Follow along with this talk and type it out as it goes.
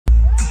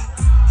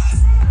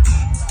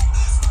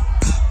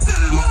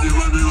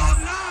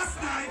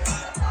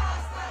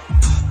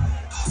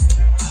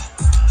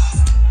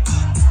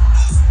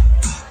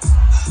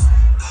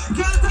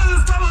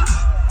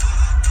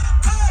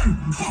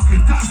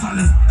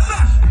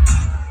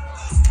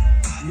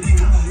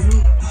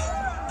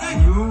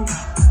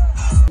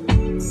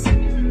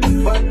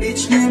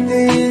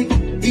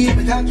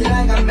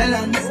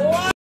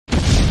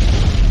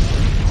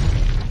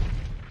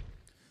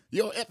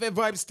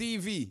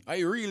FfvibezTv,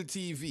 a real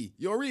TV.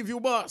 Your review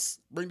boss.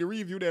 Bring the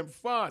review them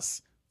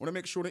fast. Wanna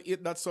make sure to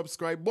hit that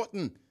subscribe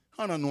button.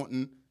 And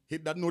nothing,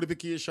 hit that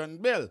notification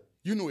bell.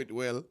 You know it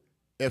well.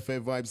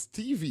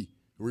 FfvibezTV.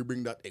 We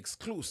bring that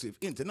exclusive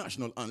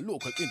international and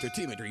local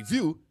entertainment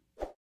review.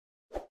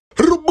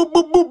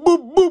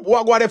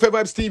 What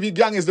FfvibezTV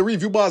gang is the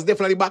review boss,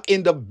 definitely back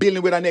in the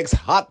building with the next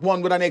hot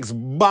one, with the next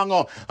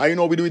banger. And you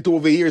know we do it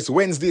over here. It's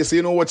Wednesday, so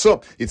you know what's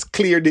up. It's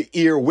Clear the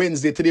Air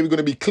Wednesday. Today we're going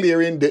to be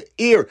clearing the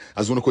air.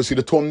 As you could see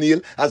the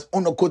thumbnail, as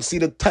you could see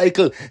the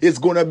title, it's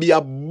going to be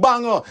a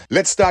banger.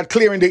 Let's start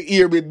clearing the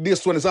air with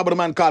this one. It's about a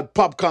man called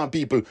Popcaan,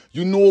 people.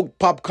 You know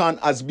Popcaan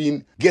has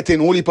been getting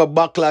a whole heap of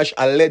backlash,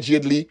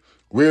 allegedly,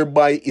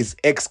 whereby his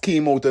ex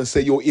came out and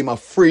said, yo, him a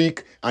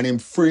freak, and him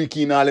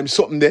freaky and all him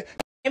something there.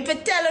 Him for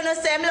telling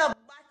us him love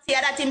Batty,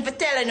 that him for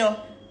telling you.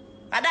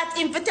 And that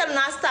him for telling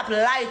us stop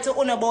lie to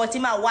you about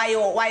him a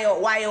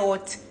why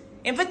out.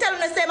 Him for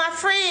telling us him a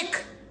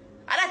freak.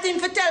 And that him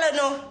for telling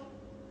you.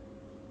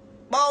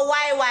 But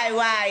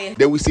why?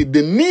 Then we see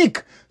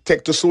Danique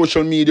take to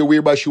social media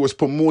whereby she was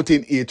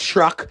promoting a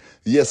track.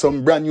 Yes,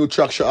 some brand new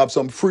track she have,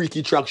 some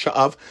freaky track she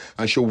have.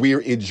 And she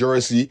wear a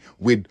jersey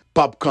with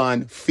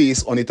Popcaan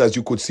face on it, as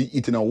you could see,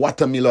 eating a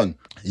watermelon.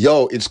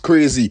 Yo, it's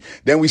crazy.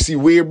 Then we see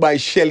whereby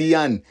Shelly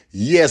Ann,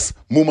 yes,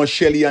 Mama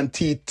Shelly Ann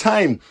Tea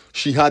Time.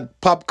 She had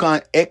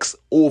Popcaan X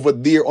over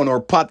there on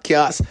her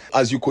podcast.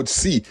 As you could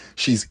see,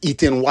 she's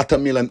eating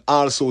watermelon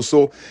also.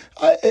 So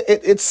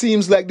it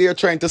seems like they're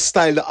trying to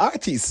style the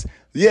artist.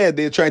 Yeah,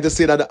 they're trying to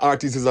say that the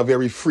artist is a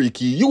very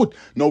freaky youth.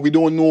 Now, we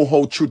don't know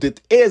how true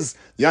it is.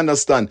 You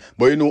understand?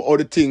 But you know how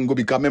the thing go,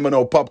 because remember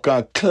now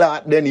Popcaan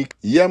clot then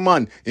yeah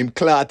man, him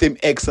clot him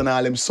X and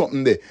all him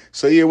something there.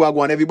 So here we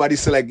go and everybody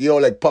say like, yo,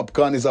 like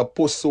Popcaan is a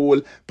post soul.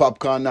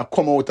 Popcaan now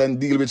come out and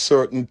deal with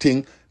certain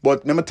thing.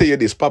 But let me tell you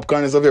this,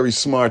 Popcaan is a very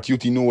smart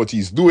youth. He know what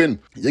he's doing.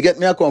 You get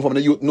me? I come from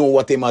the youth know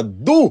what he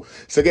might do.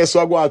 So guess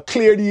what? I go and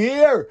clear the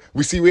air.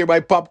 We see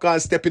whereby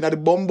Popcaan stepping at the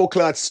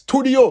Bumbleclad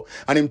studio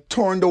and him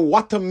turn the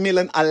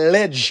watermelon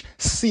alleged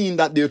scene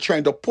that they're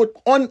trying to put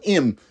on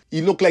him. He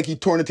looked like he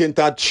turned it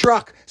into a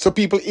track. So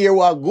people here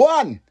were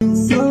gone.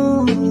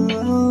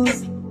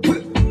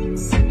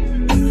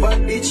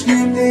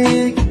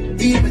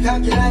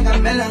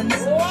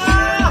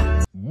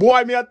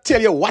 Boy, me I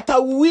tell you, what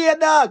a weird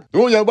dog.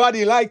 Do your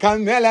body like a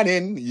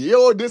melanin.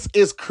 Yo, this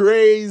is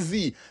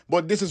crazy.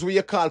 But this is what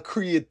you call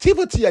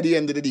creativity at the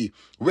end of the day.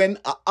 When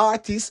an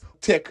artist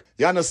take,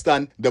 you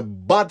understand, the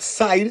bad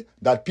side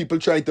that people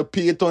try to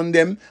paint on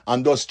them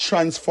and just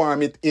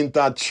transform it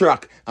into a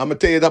track. I'm going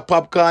to tell you that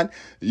Popcaan,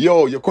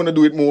 yo, you're going to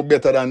do it more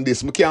better than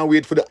this. I can't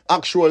wait for the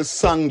actual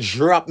song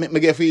drop. Make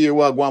me get for you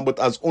what one, but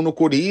as you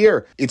could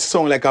hear, it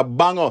sound like a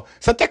banger.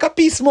 So take a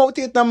piece out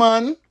it,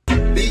 man.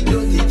 Big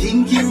dirty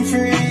thinking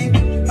free.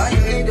 I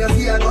head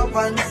of your up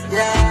and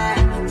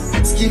yeah.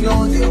 Skin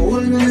out the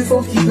whole me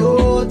fucking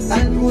out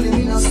and pulling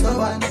me no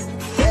stubborn.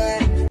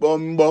 Yeah.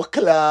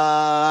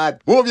 Bumbleclad.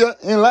 Move you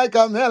in like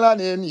a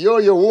melanin. Yo,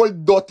 you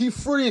old dirty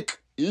freak.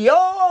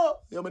 Yo!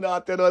 You may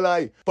not tell no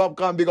lie.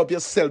 Popcaan, big up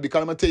yourself,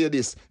 because I'm going to tell you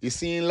this. You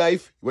see in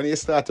life, when you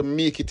start to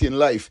make it in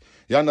life,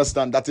 you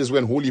understand, that is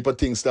when whole heap of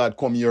things start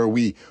coming your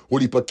way. Whole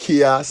heap of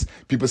chaos,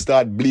 people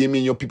start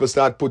blaming you, people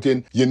start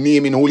putting your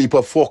name in whole heap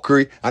of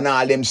fuckery and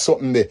all them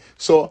something there.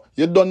 So,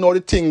 you don't know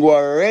the thing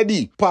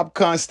already.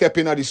 Popcaan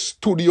stepping at the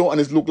studio and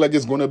it look like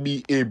it's going to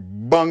be a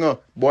banger.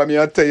 Boy, me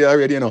I tell you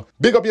already, you know.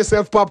 Big up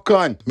yourself,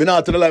 Popcaan. Me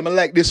not to the lie, I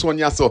like this one,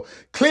 yeah, so.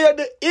 Clear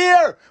the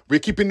air. We're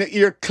keeping the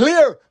air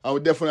clear. And we're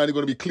definitely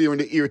going to be clearing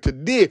the air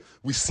today.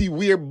 We see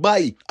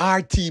whereby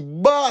RT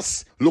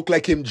Boss look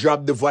like him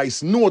drop the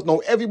voice note. Now,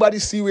 everybody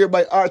see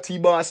whereby RT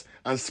Boss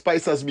and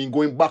Spice has been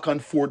going back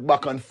and forth.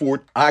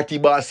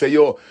 RT Boss say,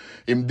 yo,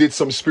 him did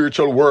some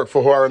spiritual work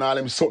for her and all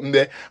him something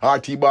there.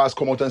 RT Boss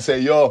come out and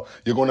say, yo,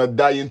 you're going to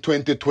die in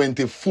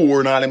 2024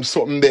 and all him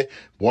something there.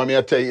 Boy, me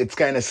I tell you, it's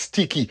kind of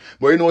sticky.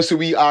 But you know, so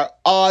we are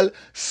all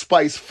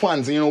Spice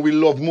fans. And you know, we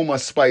love Mama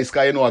Spice,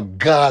 because you know, a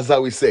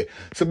Gaza we say.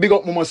 So big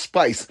up Mama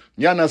Spice.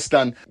 You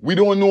understand? We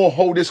don't know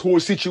how this whole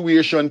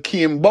situation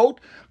came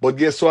about. But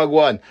guess what, go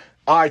on?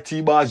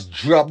 RT Boss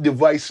dropped the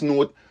voice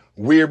note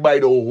whereby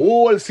the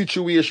whole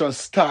situation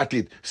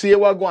started. So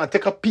you are going to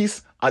take a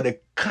piece of the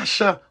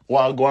kasha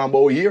while going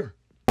about here.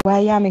 Why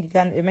you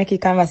make a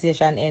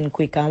conversation end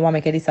quick and why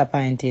make you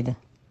disappointed?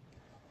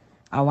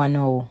 I want to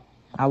know.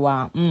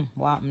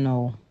 What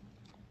now?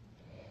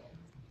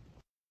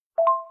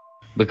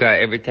 Because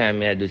every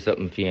time I do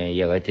something for you,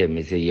 you gotta tell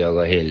me, say, you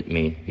gotta help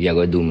me, you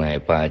gotta do my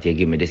part, you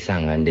give me the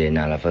song, and then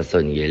all of a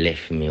sudden you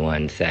left me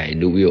one side.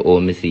 Do you owe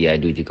me, see, I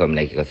do it come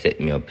like you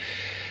set me up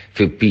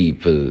for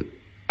people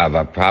have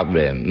a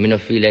problem. I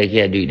don't feel like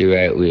you do it the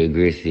right way,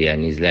 Gracie,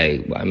 and it's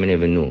like, but I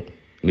never know.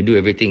 I do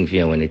everything for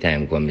you when the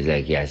time comes, it's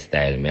like, you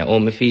style me. I owe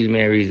me feel me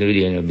a reason with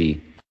you,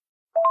 be.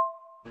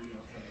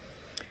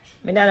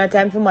 I don't have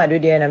time for mad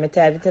with you, and I'm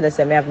tired to tell us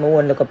I have my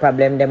own little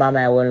problem, them and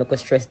my own little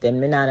stress them.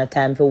 I don't have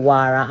time for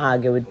war and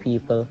argue with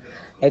people,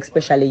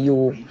 especially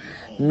you.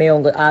 Me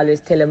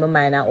always tell you my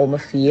mind and how I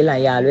feel,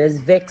 and you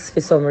always vex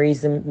for some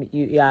reason,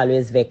 you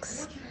always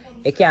vex.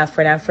 You can't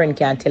friend and friend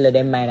can't tell you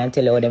them mind and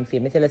tell you how them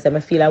feel. Me tell you say I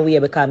feel a way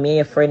because me and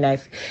your friend.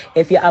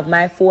 If you have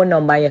my phone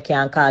number, you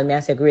can call me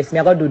and say, Grace, me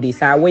I go do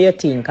this or what you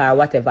think or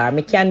whatever.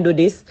 Me can do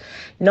this.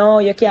 No,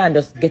 you can't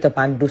just get up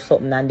and do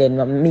something and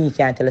then me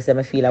can't tell you say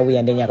I feel a way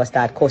and then you go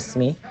start cuss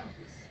me.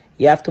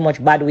 You have too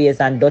much bad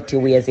ways and dirty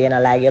ways, you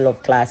know, like you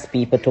love class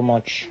people too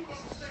much.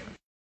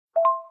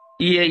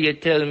 Yeah, you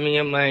tell me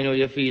your mind how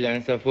you feel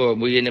and so forth,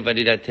 but you never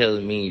did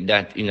tell me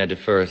that in the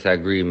first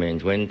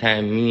agreement. When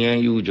time me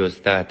and you just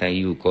start and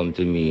you come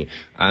to me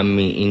and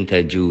me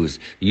introduce,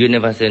 you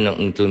never say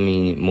nothing to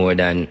me more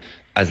than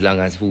as long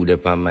as food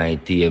up on my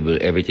table,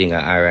 everything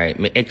alright.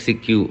 Me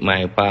execute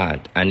my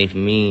part. And if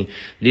me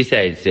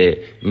decide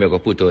say, me go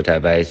put out a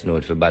voice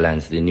note for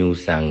balance the new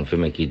song for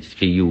make it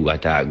for you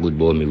at a good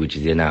about me, which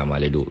is you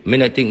normally do. Me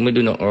not think me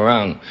do nothing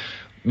wrong.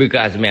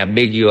 Because me I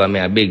beg you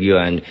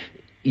and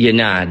you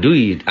nah do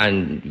it.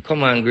 And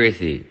come on,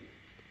 Gracie.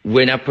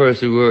 When a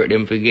person work,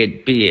 them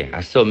forget pay.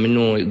 I saw me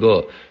know it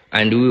go.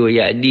 And the way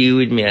you deal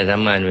with me as a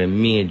man, a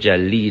major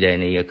leader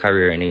in your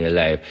career and in your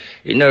life.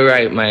 It's not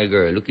right, my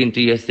girl. Look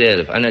into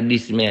yourself. I not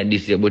this me,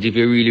 this you. But if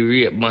you really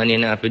rape man,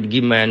 you have to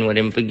give man what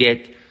them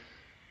forget.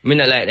 Me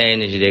not like that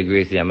energy there,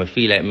 Gracie. I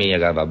feel like me, you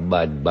have a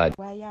bad.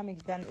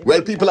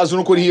 Well, people, as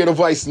you could hear the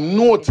voice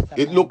note,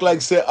 it looked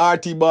like say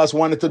RT Boss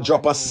wanted to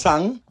drop a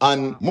song,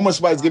 and Mama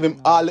Spice gave him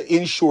all the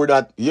ensure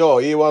that, yo,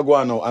 here we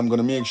go now, I'm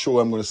gonna make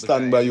sure I'm gonna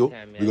stand by you.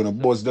 We're gonna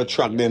buzz the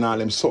track, then all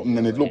them something,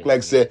 and it looked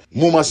like say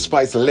Mama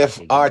Spice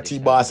left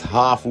RT Boss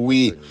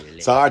halfway.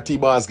 So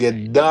RT Boss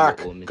get dark,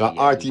 cause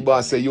RT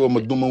Boss say, yo, I'm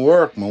gonna do my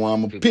work, I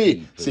want to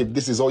pay. See, if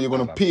this is how you're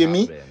gonna pay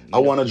me, I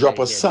wanna drop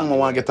a song, I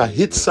wanna get a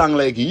hit song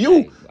like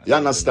you. You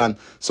understand?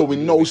 So we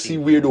now see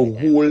where the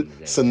whole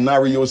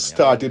scenario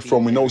started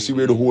from. We now see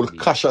where the whole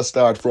kasha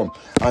started from.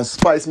 And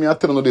Spice, me I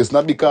tell you this,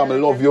 not because I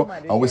love you,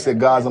 and we say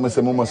guys, I'm going to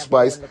say Mama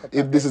Spice,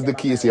 if this is the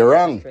case, you're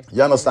wrong.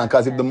 You understand?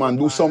 Because if the man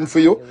do something for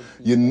you,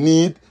 you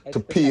need to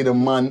pay the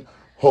man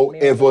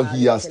however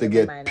he has to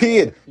get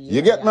paid.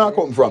 You get where I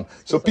come from?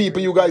 So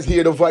people, you guys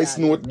hear the voice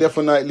note,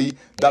 definitely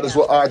that is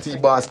what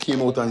RT Boss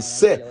came out and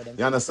said.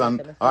 You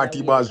understand?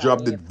 RT Boss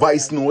dropped the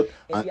voice note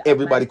and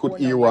everybody could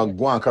hear what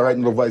going. Cause right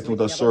now the voice note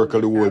and circle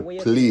the whole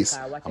place.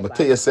 I'm gonna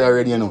tell you say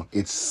already, you know,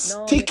 it's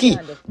sticky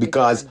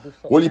because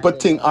whole heap of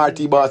thing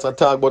RT Boss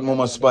attack about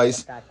Mama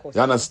Spice. You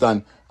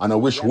understand? And I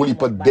wish whole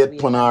heap of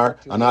death on her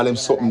and all them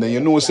something. Then you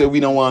know say we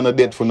don't want no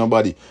death for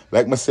nobody.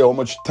 Like me say how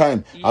much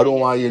time. I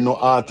don't want you no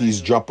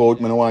artists drop out,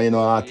 I don't want you no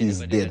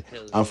artists dead.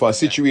 And for a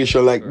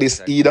situation like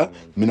this either,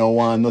 me don't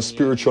want no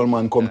spiritual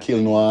man come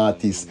kill no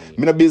artist.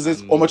 Me no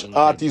business how much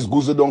artists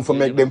goes down for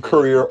make them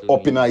career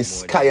up in the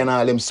sky and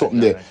all them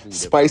something there.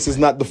 Spice is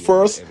not the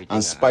first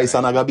and Spice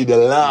are not gonna be the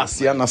last,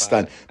 you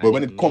understand? But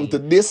when it come to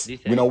this,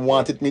 we don't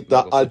want it meet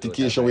that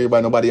altercation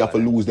whereby nobody have to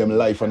lose them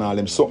life and all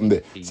them something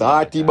there. So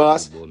RT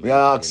Boss, we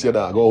ask you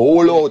that. Go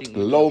hold out,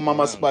 love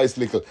Mama Spice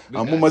little.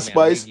 And Mama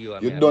Spice,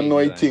 you don't know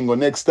anything. Go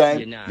next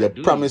time, you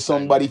promise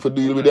somebody to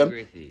deal with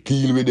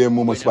them,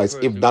 Mama Spice.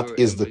 If that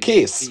is the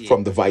case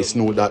from the voice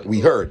note that we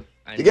heard.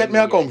 You get me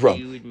I come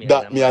from?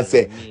 That me I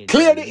say,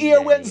 clear the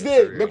air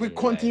Wednesday. Make we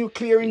continue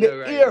clearing the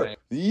air.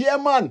 Yeah,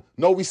 man.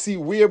 Now we see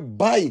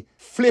whereby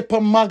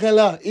Flippa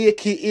Magala,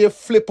 aka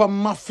Flippa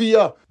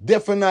Mafia,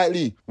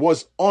 definitely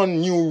was on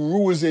new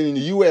rules in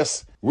the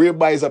US.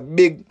 Whereby it's a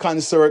big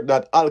concert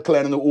that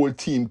Alkaline and the whole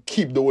team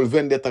keep the whole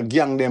Vendetta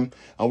gang them.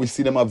 And we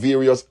see them at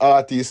various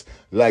artists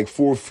like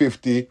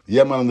 450.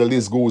 Yeah, man, and the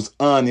list goes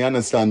on, you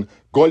understand?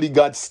 Gully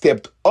God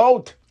stepped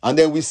out. And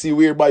then we see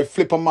whereby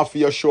Flippa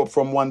Mafia show up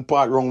from one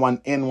part, wrong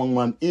one end,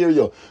 one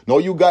area. Now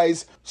you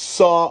guys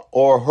saw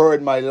or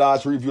heard my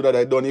last review that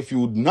I done. If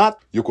you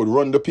not, you could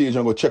run the page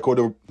and go check out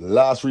the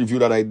last review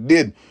that I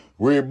did.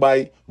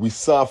 Whereby we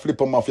saw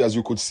Flippa Mafia, as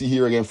you could see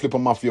here again, Flippa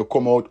Mafia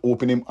come out,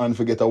 open him and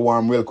forget a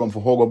warm welcome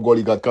for Hug Up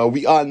Gully God. Because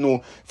we all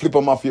know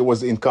Flippa Mafia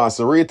was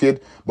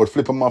incarcerated, but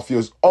Flippa Mafia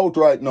is out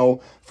right now.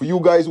 For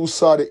you guys who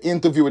saw the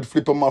interview with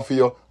Flippa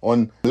Mafia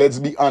on Let's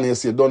Be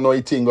Honest, you don't know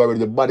anything already,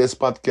 the baddest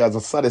podcast, the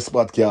saddest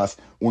podcast,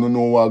 you don't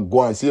know what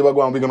going. So here we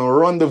go, we're going to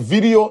run the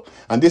video,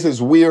 and this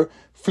is where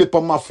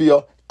Flippa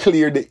Mafia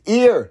cleared the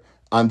air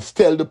and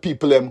tell the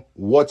people them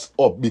what's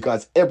up,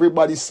 because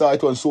everybody saw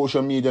it on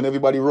social media and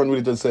everybody run with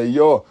it and say,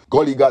 yo,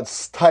 Gully God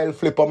style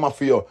Flippa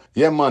Mafia.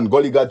 Yeah, man,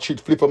 Gully God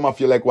treat Flippa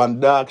Mafia like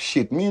one dark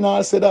shit. Me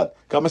not say that.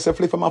 Because I say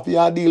Flippa Mafia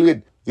I deal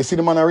with. You see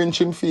the man a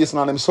wrench him face and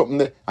all them something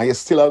there, and you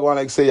still are going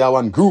like say you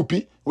one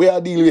groupie. Where I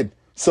deal with.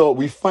 So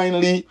we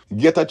finally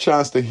get a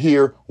chance to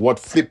hear what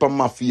Flippa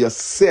Mafia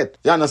said.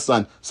 You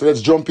understand? So let's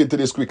jump into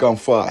this quick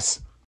and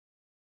fast.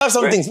 Have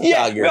some things.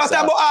 Yeah, we are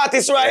talking about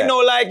artists right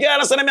now. Like, you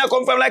understand me? I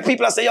come from like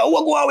people that say, yo,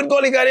 what go on with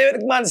Gully God?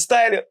 Man,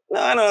 style.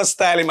 No, no,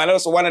 styling, man.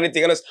 That's one of the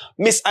things. That's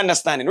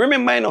misunderstanding.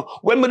 Remember, you know,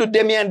 when we do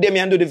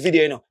Demian do the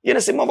video, you know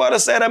see Mavado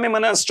side of me,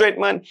 man, and straight,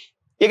 man.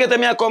 You get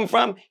me? I come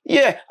from?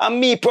 Yeah, and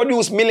me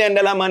produce $1 million,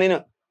 man, you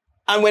know.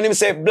 And when him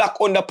say black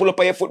under pull up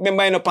on your foot,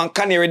 remember up on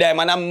canary there,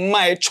 man, and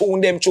my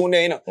tune them,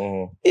 you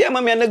know. Yeah,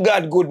 man, me and the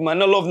God good, man.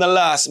 No love, no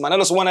loss, man.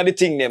 That's one of the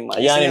thing, them,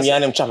 man. Yeah,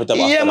 him chop it up.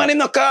 Yeah, man, him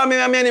no call me,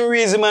 man, him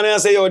reason, man. And I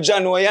say, yo,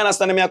 John, you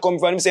understand me? I come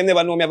from him, say him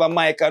never know me have a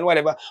mic and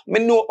whatever. Me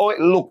know how it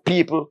look,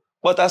 people,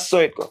 but I saw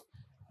it go.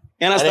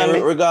 You understand me?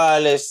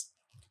 Regardless,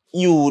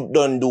 you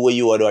don't do what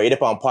you are doing.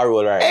 You're on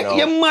parole right now.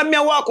 You mad me,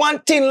 I walk one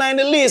thin line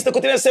the list. They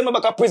could send me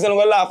back to prison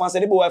and go laugh and say,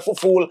 the boy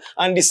fool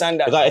and this and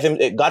that. Because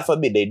if God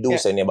forbid they do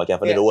send you back, you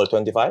have to do the whole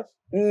 25?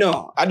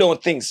 No, I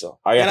don't think so.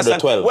 Or you have to do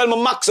 12? Well,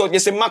 my max out, you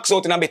say max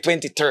out in about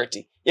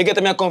 2030. You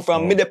get me, I come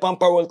from mid upon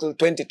parole till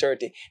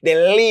 2030.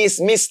 The least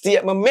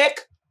mistake I make,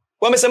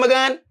 what me say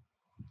again?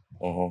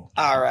 All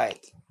right.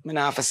 I don't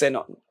have to say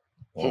nothing.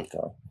 Okay.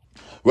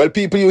 Well,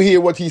 people, you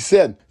hear what he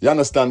said. You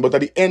understand? But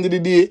at the end of the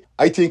day,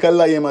 I think I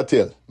lie him a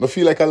tell. I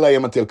feel like I lie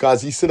him a tell.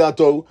 Because he said that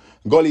to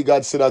Gully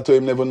God said that to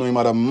him, never know him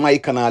had a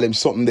mic and all him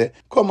something there.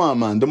 Come on,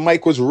 man. The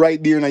mic was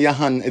right there in your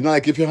hand. It's not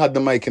like if you had the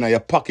mic in your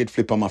pocket,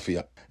 Flippa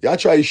Mafia. You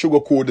try to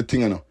sugarcoat the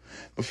thing, you know.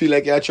 I feel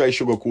like you try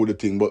to sugarcoat the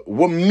thing. But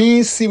what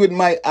me see with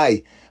my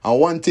eye, and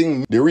one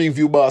thing the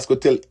review boss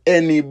could tell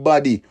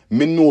anybody,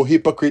 me know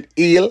hypocrite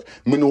ill,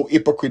 me know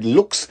hypocrite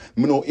looks,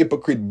 me know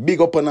hypocrite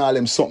big up and all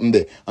them something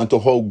there. And to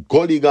how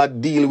Gully God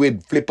deal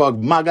with Flippa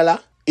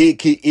Magala,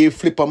 a.k.a.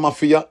 Flippa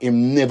Mafia,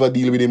 him never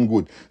deal with him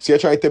good. So you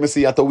try to tell me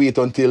say you have to wait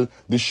until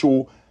the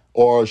show,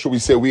 or should we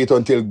say wait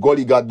until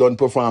Gully God done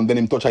perform, then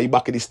him touch you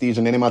back at the stage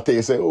and then him tell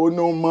you say, oh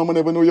no, mama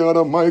never know you had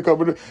a mic.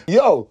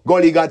 Yo,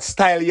 Gully God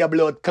style your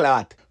blood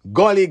clot.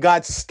 Gully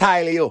God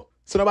style you.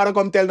 So nobody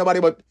come tell nobody,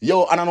 but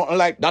yo, and I'm not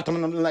like that,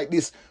 and I'm not like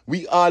this.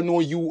 We all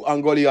know you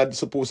and Gully are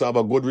supposed to have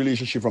a good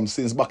relationship from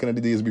since back in the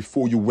days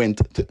before you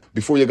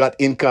before you got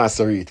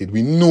incarcerated.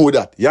 We know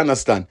that, you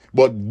understand?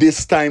 But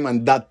this time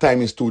and that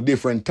time is two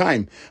different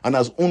time. And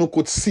as Uno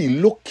could see,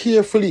 look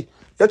carefully.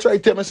 That's why I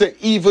tell me, say,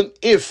 even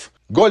if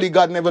Gully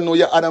God never know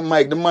you had a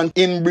mic, the man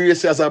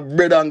embrace you as a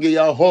brother and give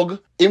you a hug,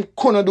 him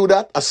couldn't do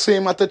that. I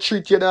same at to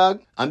treat you,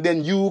 dog. And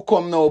then you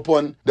come now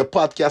upon the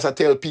podcast and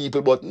tell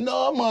people, but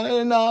no,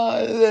 man,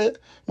 no.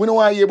 We don't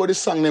want to hear about the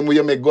song them where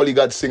you make Gully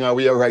God sing and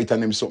where you write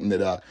on them something there,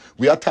 dog.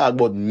 We are talking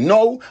about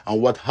now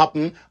and what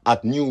happened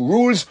at New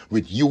Rules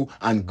with you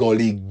and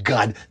Gully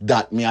God.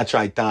 That me I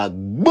try to talk.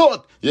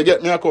 But you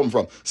get me I come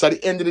from. So at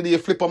the end of the day,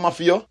 Flippa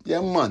Mafia, yeah,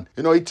 man.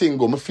 You know, it thing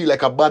go. I feel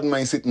like a bad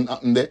mind sitting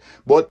happen there.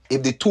 But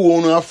if the two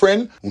owner are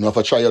friend, you have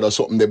to try out or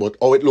something there. But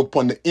how it look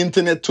on the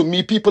internet, to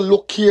me, people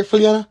look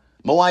carefully, you know?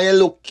 I want you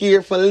look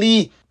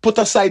carefully. Put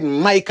aside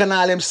mic and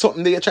all them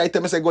something there. You try to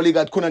tell me say Gully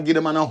God couldn't give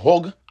them a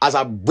hug as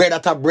a brother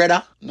to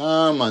brother.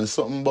 Nah, man,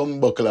 something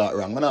bumbuckler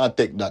wrong. I'm not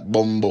take that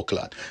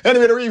bumbuckler.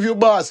 Anyway, the review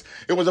boss,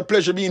 it was a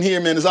pleasure being here,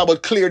 man. It's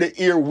about Clear the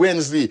Air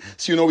Wednesday.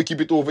 So you know we keep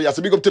it over here.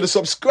 So big up to the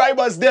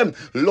subscribers, them.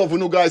 Love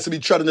you guys to be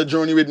chatting the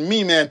journey with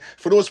me, man.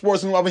 For those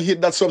persons who haven't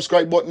hit that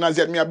subscribe button as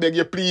yet, me I beg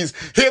you, please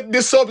hit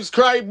the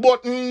subscribe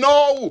button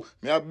now.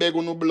 Me I beg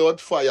you, no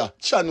blood fire.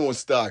 Channel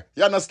star.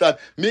 You understand?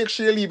 Make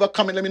sure you leave a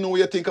comment. Let me know what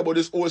you think about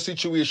this whole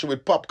situation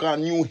with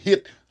Popcaan new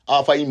hit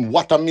after him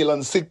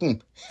watermelon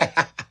sitting.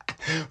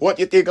 What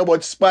you think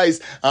about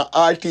Spice and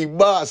RT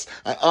Boss,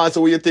 and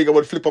also what you think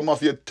about Flippa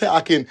Mafia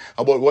talking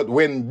about what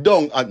went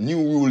down at New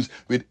Rules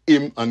with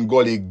him and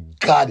Gully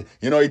God.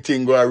 You know it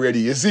thing go already.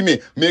 You see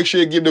me? Make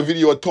sure you give the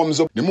video a thumbs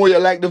up. The more you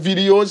like the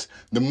videos,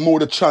 the more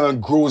the channel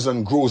grows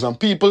and grows. And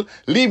people,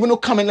 leave no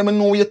comment, let me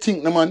know what you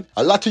think, man.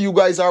 A lot of you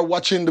guys are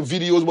watching the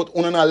videos, but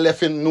only not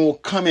left in no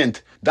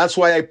comment. That's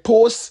why I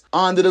post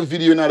under the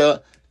video in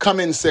the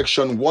comment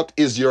section, what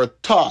is your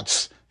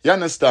thoughts? You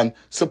understand?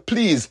 So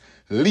please,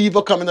 leave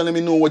a comment and let me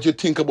know what you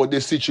think about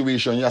this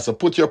situation. Yes, so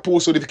put your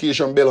post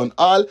notification bell on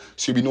all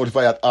so you'll be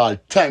notified at all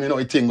time. You know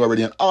it thing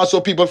already. And also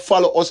people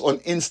follow us on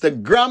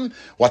Instagram.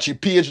 Watch your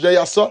page there,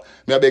 yes, sir.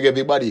 May I beg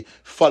everybody,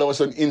 follow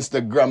us on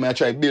Instagram. I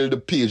try to build the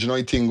page. You know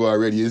it thing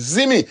already. You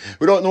see me?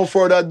 Without no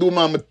further ado,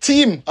 man, my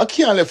team, I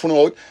can't let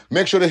you out.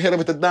 Make sure to head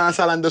over to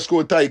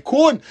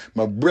dancehall_tycoon.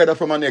 My brother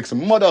from my next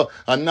mother.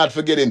 And not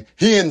forgetting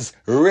Haynes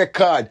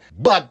Record.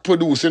 Bad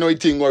producer. You know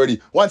it thing already.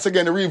 Once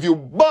again, the review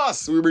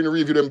boss. We bring the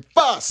review them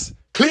fast.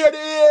 Clear the